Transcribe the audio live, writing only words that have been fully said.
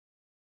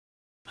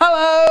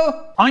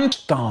Hello! I'm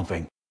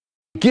starving.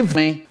 Give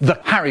me the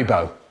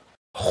Haribo.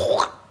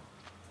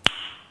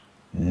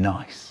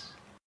 Nice.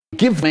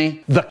 Give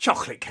me the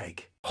chocolate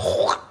cake.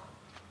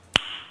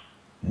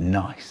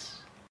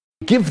 Nice.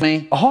 Give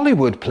me a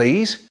Hollywood,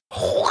 please.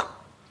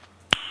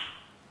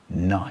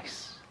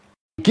 Nice.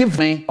 Give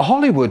me a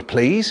Hollywood,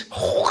 please.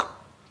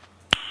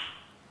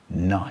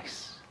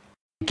 Nice.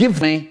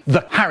 Give me the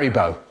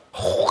Haribo.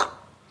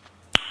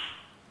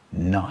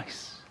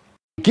 Nice.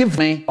 Give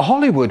me a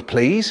Hollywood,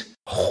 please.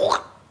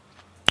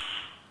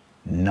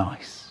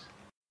 Nice.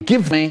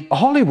 Give me a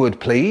Hollywood,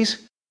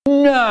 please.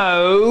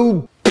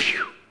 No!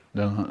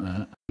 Don't like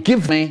that.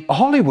 Give me a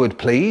Hollywood,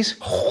 please.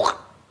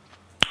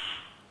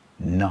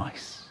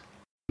 Nice.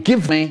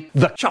 Give me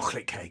the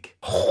chocolate cake.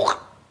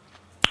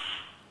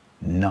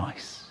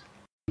 Nice.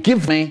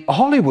 Give me a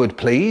Hollywood,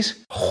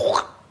 please.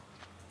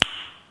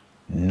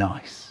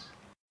 Nice.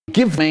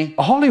 Give me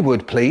a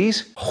Hollywood,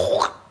 please.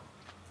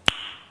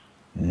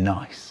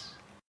 Nice.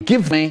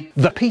 Give me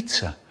the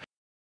pizza.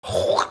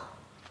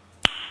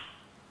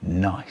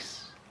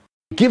 Nice.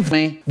 Give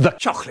me the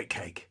chocolate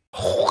cake.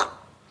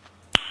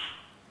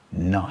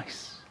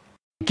 Nice.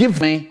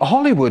 Give me a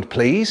Hollywood,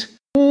 please.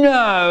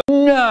 No,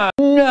 no,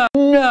 no,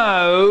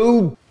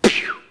 no.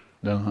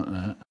 Don't like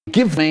that.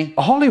 Give me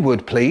a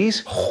Hollywood,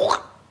 please.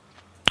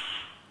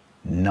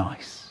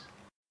 Nice.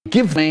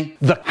 Give me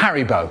the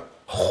Haribo.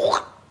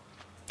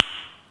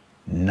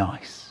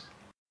 Nice.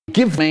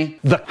 Give me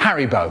the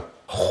Haribo.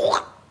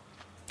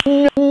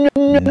 No,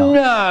 no,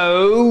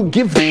 no.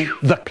 Give me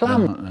the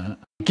plum.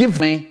 Give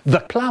me the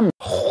plum.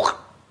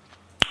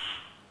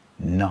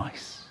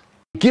 Nice.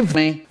 Give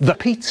me the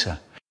pizza.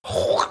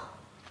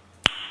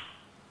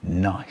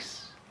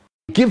 Nice.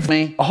 Give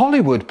me a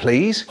Hollywood,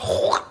 please.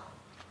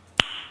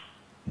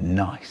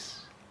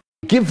 Nice.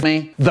 Give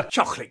me the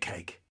chocolate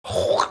cake.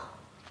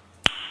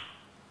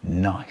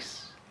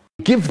 Nice.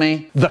 Give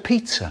me the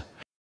pizza.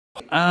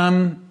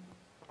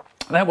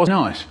 That was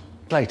nice.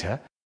 Later.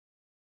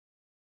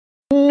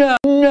 No,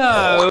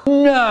 no,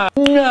 no,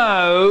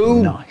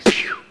 no. Nice.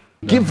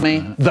 Give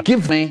me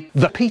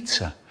the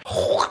pizza.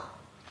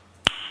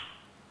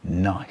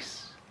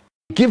 Nice.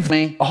 Give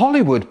me a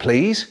Hollywood,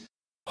 please.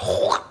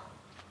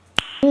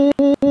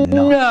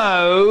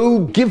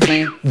 No. Give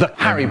me the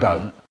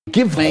Haribo.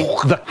 Give me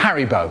the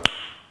Haribo.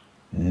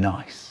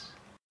 Nice.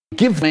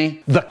 Give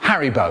me the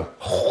Haribo.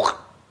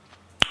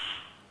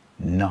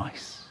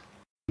 Nice.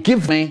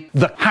 Give me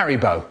the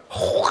Haribo.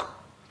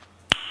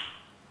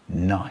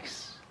 Nice.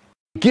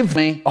 Give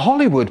me a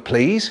Hollywood,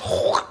 please.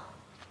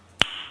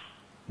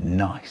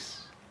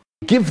 Nice.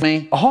 Give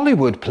me a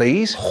Hollywood,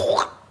 please.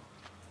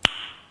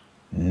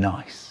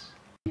 Nice.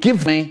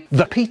 Give me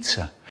the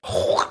pizza.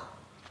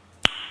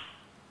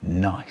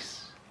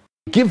 Nice.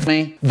 Give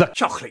me the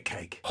chocolate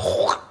cake.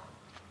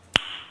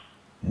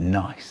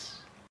 Nice.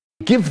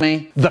 Give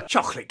me the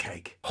chocolate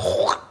cake.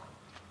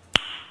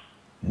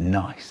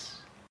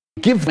 Nice.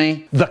 Give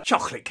me the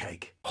chocolate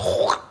cake.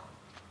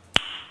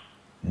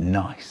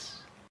 Nice.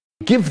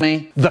 Give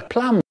me the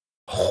plum.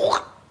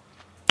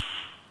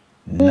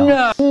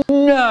 Nice.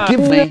 No. Give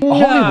me a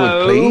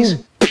Hollywood,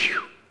 please.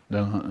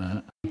 Don't like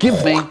that.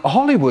 Give me a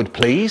Hollywood,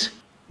 please.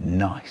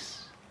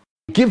 Nice.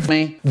 Give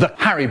me the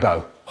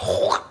Haribo.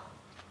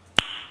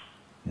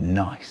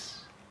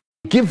 Nice.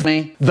 Give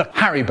me the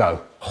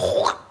Haribo.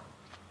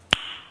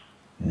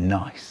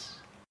 Nice.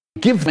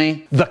 Give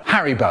me the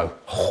Haribo.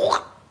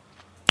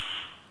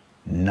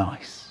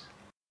 Nice.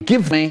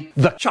 Give me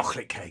the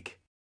chocolate cake.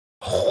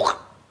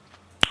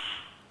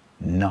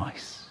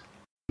 Nice.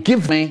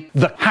 Give me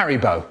the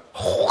Haribo.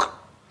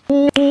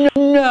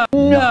 No,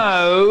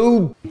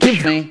 no.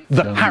 Give me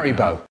the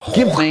Haribo.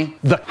 Give me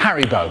the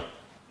Haribo.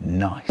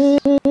 Nice.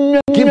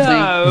 Give me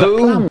the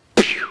plum.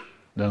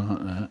 Don't like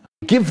that.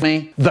 Give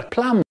me the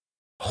plum.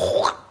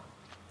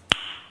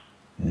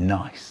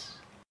 Nice.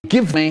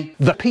 Give me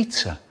the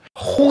pizza.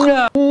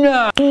 No,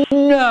 no,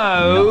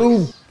 no.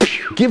 Nice.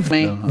 Give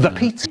me the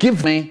pizza.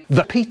 Give me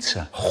the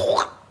pizza.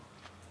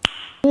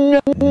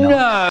 No,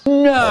 no,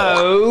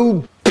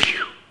 no.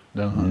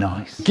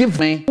 Nice. Give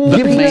me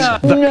the pizza.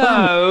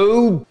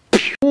 No.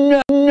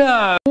 No,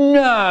 no,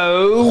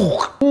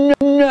 no.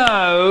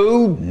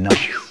 No.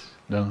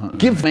 Nice.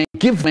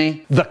 Give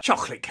me the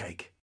chocolate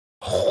cake.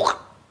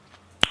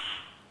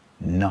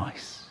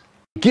 Nice.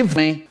 Give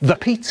me the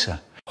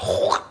pizza.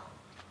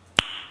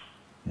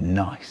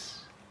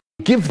 Nice.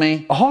 Give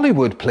me a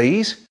Hollywood,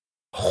 please.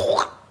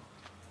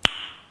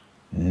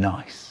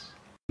 Nice.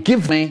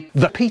 Give me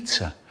the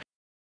pizza.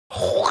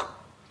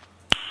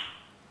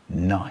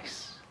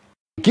 Nice.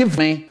 Give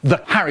me the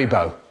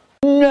Haribo.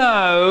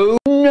 No,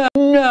 no,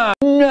 no,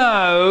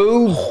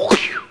 no.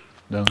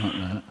 Don't like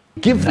that.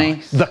 Give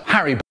me the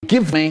Haribo.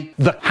 Give me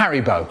the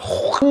Haribo.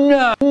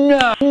 No,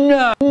 no,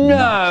 no,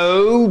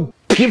 no.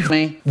 Give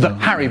me the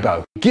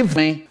Haribo. Give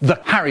me the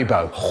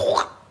Haribo.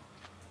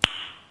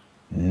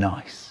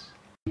 Nice.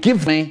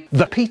 Give me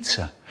the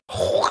pizza.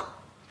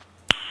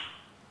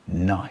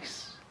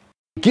 Nice.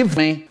 Give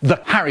me the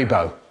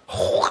Haribo.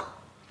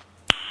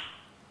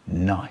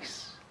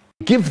 Nice.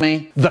 Give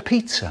me the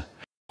pizza.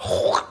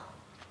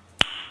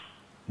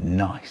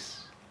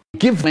 Nice.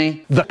 Give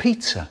me the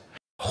pizza.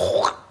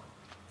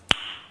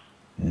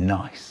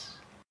 Nice.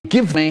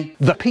 Give me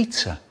the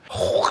pizza.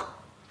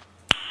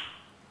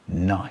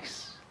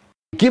 Nice.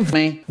 Give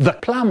me the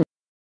plum.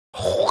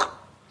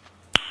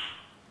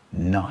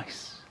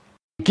 Nice.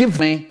 Give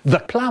me the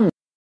plum.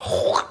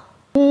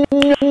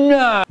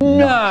 No,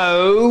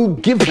 no.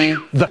 Give me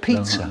the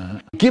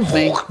pizza. Give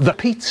me the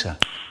pizza.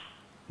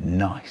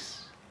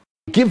 Nice.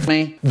 Give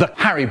me the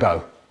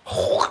Haribo.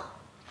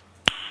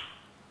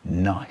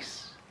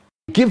 Nice.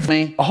 Give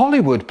me a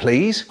Hollywood,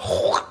 please.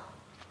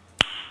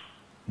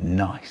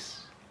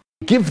 Nice.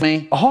 Give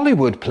me a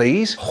Hollywood,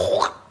 please.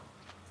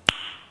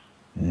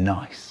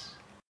 Nice.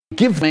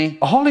 Give me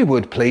a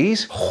Hollywood,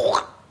 please.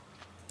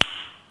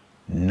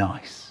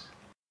 Nice.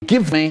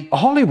 Give me a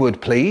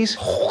Hollywood, please.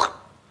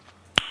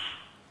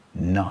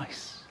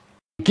 Nice.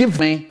 Give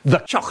me the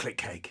chocolate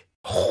cake.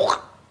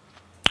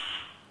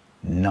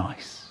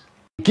 Nice.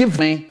 Give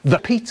me the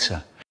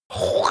pizza.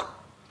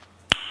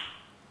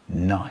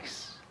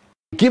 Nice.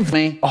 Give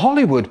me a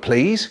Hollywood,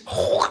 please.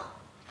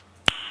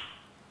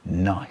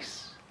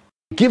 Nice.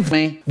 Give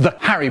me the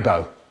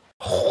Haribo.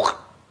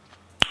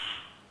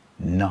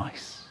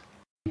 Nice.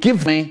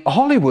 Give me a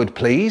Hollywood,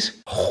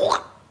 please.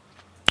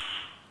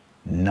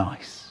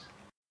 Nice.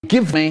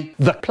 Give me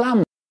the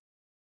plum.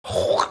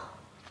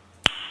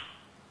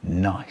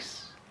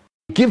 Nice.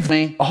 Give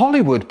me a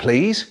Hollywood,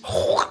 please.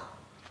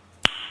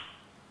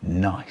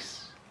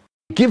 Nice.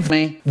 Give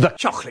me the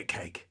chocolate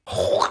cake.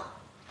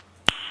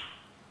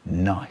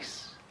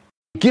 Nice.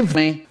 Give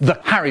me the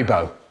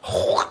Haribo.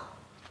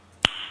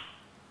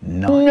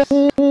 Nice.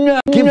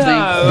 Give me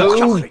the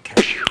chocolate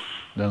cake.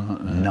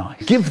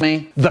 Nice. Give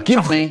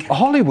me a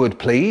Hollywood,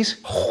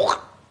 please.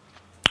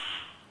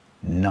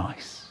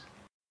 Nice.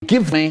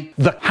 Give me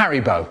the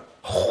Haribo.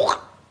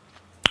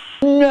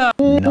 No.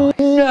 Nice.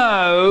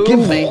 No.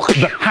 Give me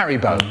the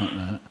Haribo.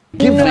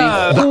 Give me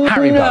the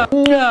Haribo.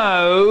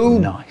 No.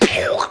 Nice.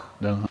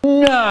 No.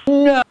 No.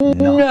 No.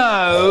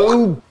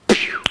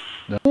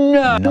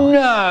 No.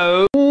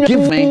 No.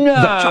 Give me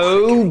the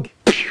chocolate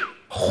cake.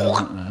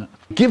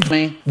 Give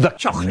me the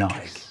chocolate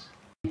cake.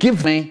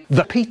 Give me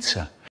the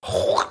pizza.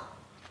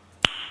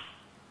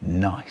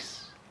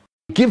 Nice.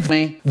 Give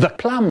me the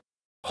plum.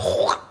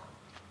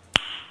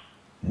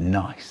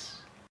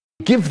 Nice.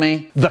 Give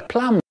me the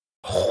plum.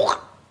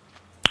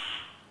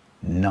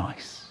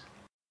 Nice.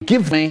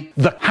 Give me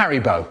the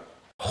Haribo.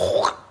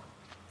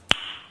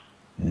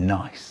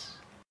 Nice.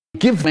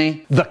 Give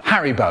me the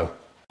Haribo.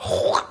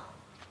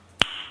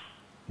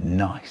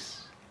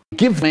 Nice.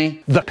 Give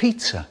me the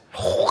pizza.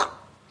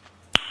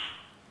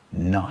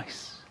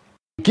 Nice.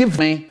 Give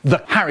me the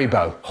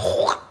Haribo.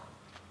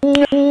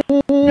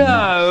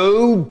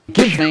 No.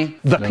 Give me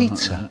the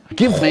pizza.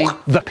 Give me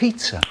the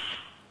pizza.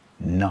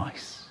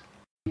 Nice.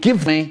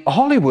 Give me a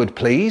Hollywood,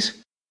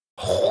 please.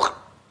 Nice.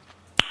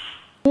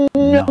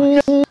 No.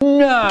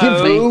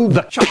 Give me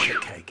the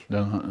chocolate cake.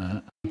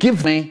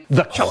 Give me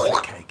the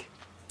chocolate cake.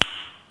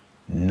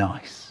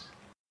 Nice.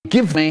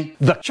 Give me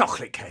the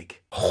chocolate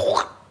cake.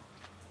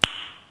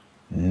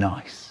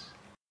 Nice.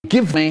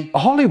 Give me a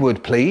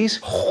Hollywood,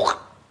 please.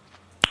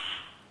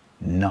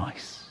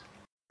 Nice.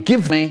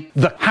 Give me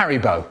the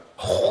Haribo.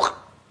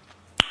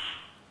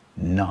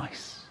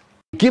 Nice.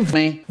 Give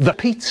me the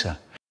pizza.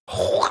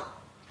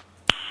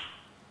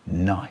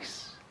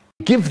 Nice.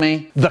 Give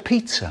me the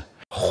pizza.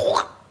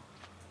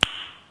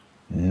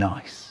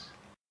 Nice.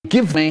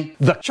 Give me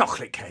the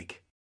chocolate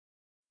cake.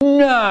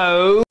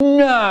 No.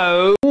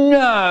 No.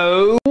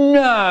 No.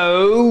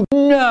 No.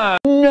 No.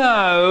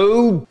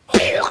 No.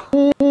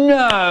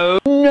 No.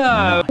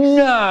 No.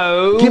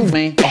 No. Give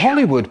me a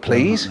Hollywood,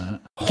 please.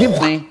 Give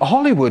me a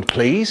Hollywood,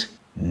 please.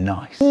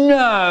 Nice.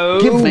 No.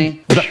 Give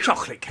me the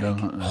chocolate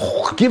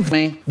cake. Give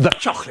me the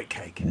chocolate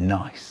cake.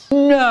 Nice.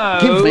 No.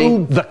 Give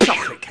me the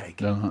chocolate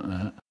cake.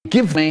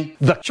 Give me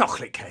the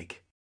chocolate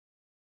cake.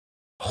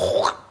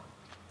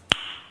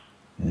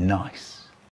 Nice.